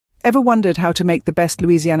Ever wondered how to make the best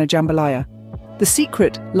Louisiana jambalaya? The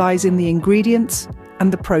secret lies in the ingredients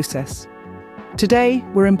and the process. Today,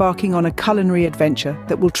 we're embarking on a culinary adventure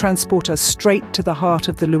that will transport us straight to the heart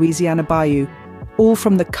of the Louisiana Bayou, all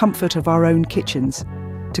from the comfort of our own kitchens.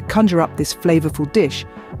 To conjure up this flavorful dish,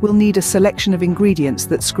 we'll need a selection of ingredients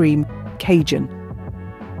that scream Cajun.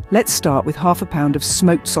 Let's start with half a pound of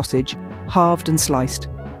smoked sausage, halved and sliced.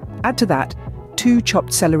 Add to that 2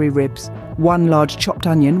 chopped celery ribs, 1 large chopped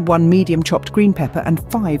onion, 1 medium chopped green pepper and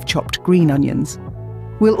 5 chopped green onions.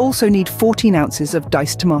 We'll also need 14 ounces of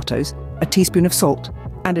diced tomatoes, a teaspoon of salt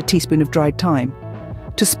and a teaspoon of dried thyme.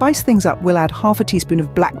 To spice things up, we'll add half a teaspoon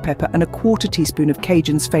of black pepper and a quarter teaspoon of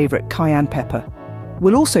Cajun's favourite cayenne pepper.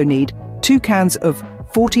 We'll also need 2 cans of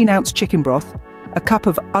 14-ounce chicken broth, a cup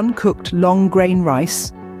of uncooked long grain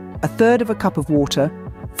rice, a third of a cup of water,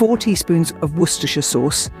 4 teaspoons of Worcestershire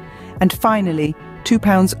sauce, and finally 2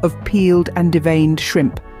 pounds of peeled and deveined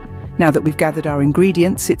shrimp. Now that we've gathered our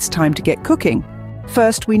ingredients, it's time to get cooking.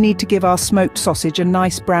 First, we need to give our smoked sausage a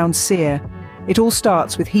nice brown sear. It all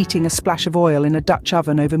starts with heating a splash of oil in a Dutch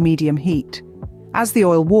oven over medium heat. As the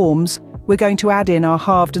oil warms, we're going to add in our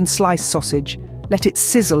halved and sliced sausage. Let it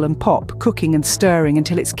sizzle and pop, cooking and stirring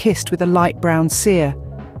until it's kissed with a light brown sear.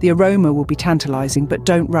 The aroma will be tantalizing, but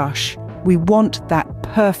don't rush. We want that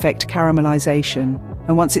perfect caramelization.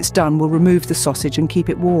 And once it's done, we'll remove the sausage and keep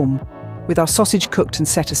it warm. With our sausage cooked and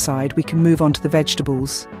set aside, we can move on to the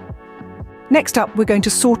vegetables. Next up, we're going to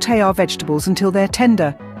sauté our vegetables until they're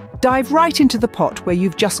tender. Dive right into the pot where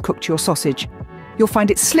you've just cooked your sausage. You'll find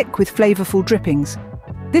it slick with flavorful drippings.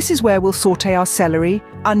 This is where we'll sauté our celery,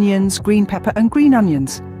 onions, green pepper and green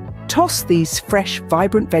onions. Toss these fresh,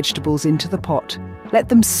 vibrant vegetables into the pot. Let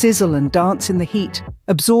them sizzle and dance in the heat,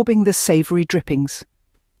 absorbing the savoury drippings.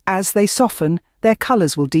 As they soften, their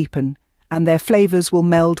colours will deepen, and their flavours will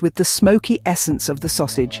meld with the smoky essence of the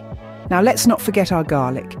sausage. Now let's not forget our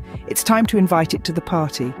garlic. It's time to invite it to the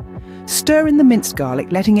party. Stir in the minced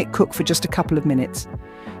garlic, letting it cook for just a couple of minutes.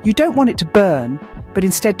 You don't want it to burn, but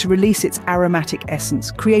instead to release its aromatic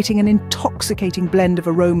essence, creating an intoxicating blend of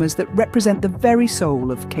aromas that represent the very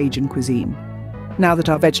soul of Cajun cuisine. Now that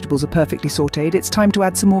our vegetables are perfectly sautéed, it's time to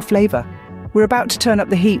add some more flavour. We're about to turn up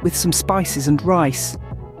the heat with some spices and rice.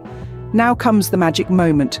 Now comes the magic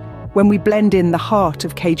moment, when we blend in the heart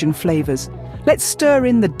of Cajun flavours. Let's stir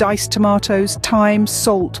in the diced tomatoes, thyme,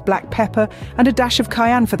 salt, black pepper, and a dash of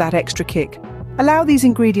cayenne for that extra kick. Allow these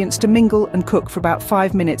ingredients to mingle and cook for about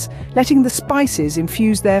 5 minutes, letting the spices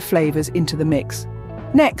infuse their flavours into the mix.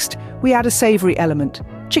 Next, we add a savoury element,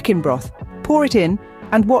 chicken broth. Pour it in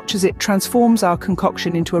and watch as it transforms our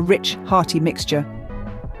concoction into a rich, hearty mixture.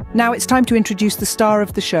 Now it's time to introduce the star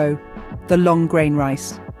of the show, the long grain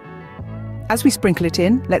rice. As we sprinkle it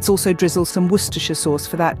in, let's also drizzle some Worcestershire sauce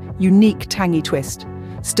for that unique tangy twist.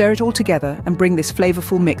 Stir it all together and bring this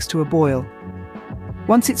flavourful mix to a boil.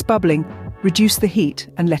 Once it's bubbling, reduce the heat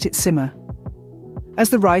and let it simmer. As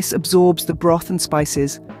the rice absorbs the broth and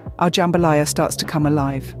spices, our jambalaya starts to come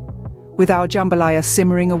alive. With our jambalaya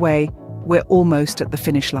simmering away, we're almost at the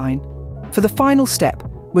finish line. For the final step,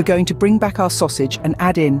 we're going to bring back our sausage and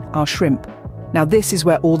add in our shrimp. Now this is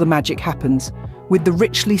where all the magic happens. With the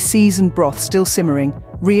richly seasoned broth still simmering,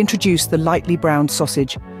 reintroduce the lightly browned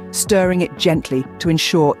sausage, stirring it gently to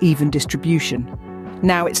ensure even distribution.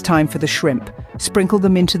 Now it's time for the shrimp. Sprinkle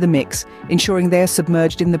them into the mix, ensuring they are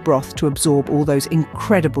submerged in the broth to absorb all those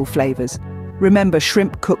incredible flavours. Remember,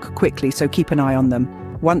 shrimp cook quickly, so keep an eye on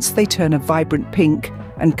them. Once they turn a vibrant pink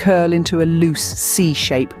and curl into a loose C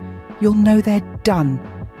shape, you'll know they're done.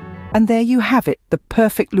 And there you have it, the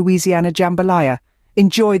perfect Louisiana jambalaya.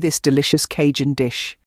 Enjoy this delicious Cajun dish.